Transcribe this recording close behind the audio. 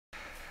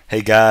Hey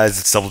guys,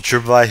 it's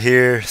Adventurrito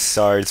here.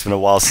 Sorry, it's been a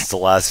while since the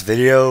last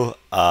video.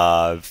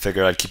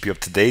 Figured I'd keep you up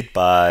to date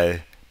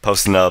by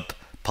posting up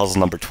puzzle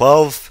number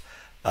 12.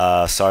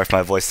 Sorry if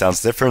my voice sounds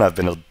different. I've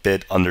been a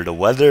bit under the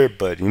weather,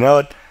 but you know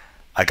what?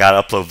 I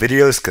gotta upload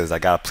videos because I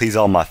gotta please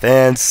all my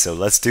fans. So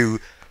let's do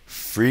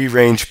free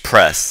range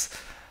press.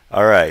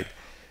 Alright,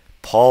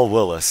 Paul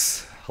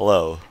Willis.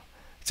 Hello.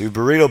 Do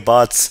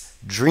Burrito-Butts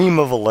dream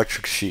of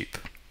electric sheep?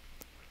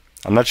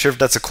 I'm not sure if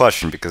that's a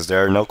question because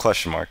there are no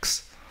question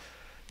marks.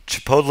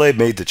 Chipotle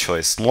made the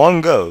choice long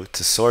ago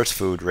to source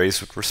food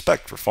raised with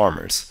respect for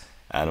farmers,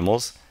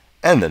 animals,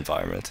 and the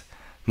environment.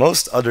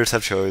 Most others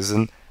have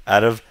chosen,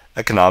 out of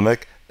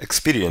economic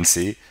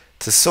expediency,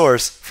 to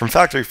source from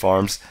factory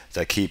farms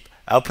that keep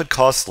output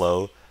costs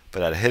low,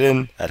 but at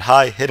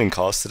high hidden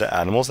costs to the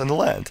animals and the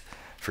land.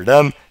 For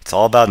them, it's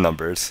all about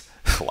numbers.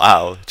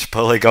 Wow,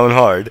 Chipotle going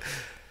hard.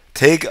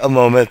 Take a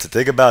moment to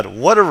think about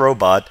what a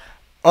robot,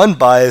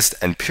 unbiased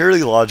and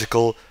purely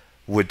logical,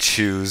 would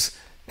choose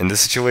in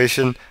this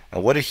situation,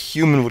 and what a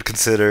human would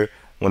consider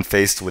when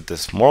faced with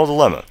this moral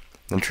dilemma.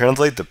 Then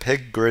translate the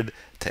pig grid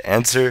to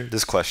answer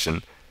this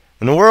question.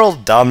 In a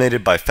world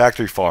dominated by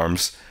factory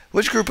farms,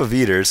 which group of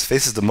eaters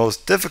faces the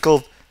most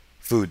difficult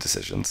food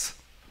decisions?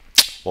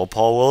 Well,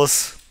 Paul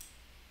Willis,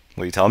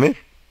 will you tell me?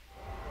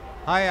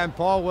 Hi, I'm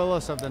Paul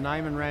Willis of the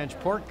Nyman Ranch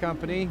Pork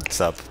Company.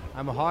 What's up?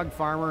 I'm a hog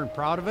farmer and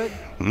proud of it.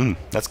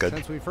 That's good.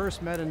 Since we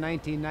first met in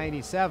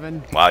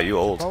 1997, Wow, you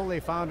old.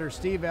 Chipotle founder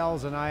Steve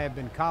Ells and I have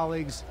been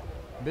colleagues,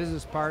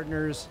 business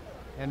partners,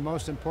 and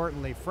most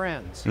importantly,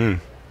 friends.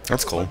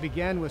 That's cool. What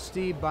began with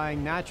Steve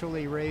buying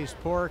naturally raised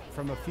pork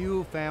from a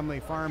few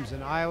family farms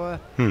in Iowa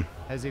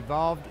has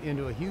evolved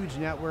into a huge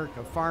network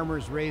of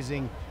farmers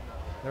raising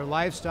their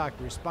livestock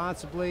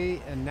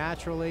responsibly and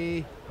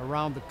naturally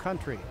around the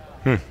country.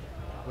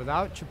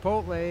 Without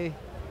Chipotle,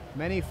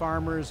 many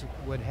farmers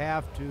would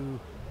have to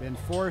been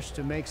forced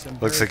to make some.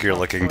 Looks like you're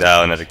looking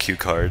down at a cue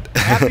card.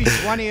 Happy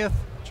 20th,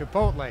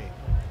 Chipotle.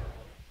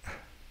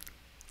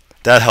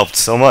 That helped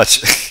so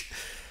much. Is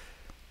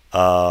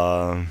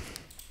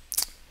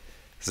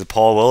it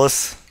Paul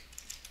Willis?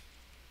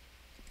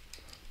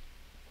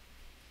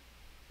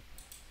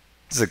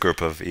 This is a group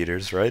of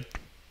eaters, right?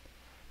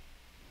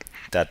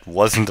 That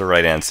wasn't the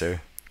right answer.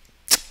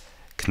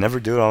 Can never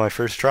do it on my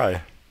first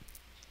try.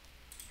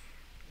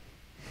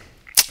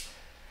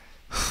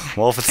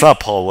 Well, if it's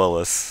not Paul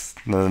Willis,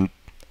 the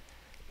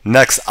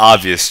next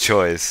obvious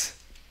choice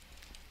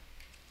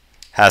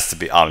has to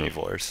be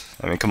omnivores.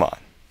 I mean, come on.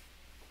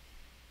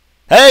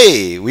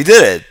 Hey, we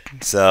did it!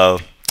 So,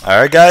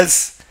 alright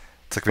guys,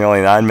 took me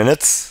only 9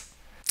 minutes.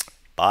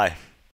 Bye.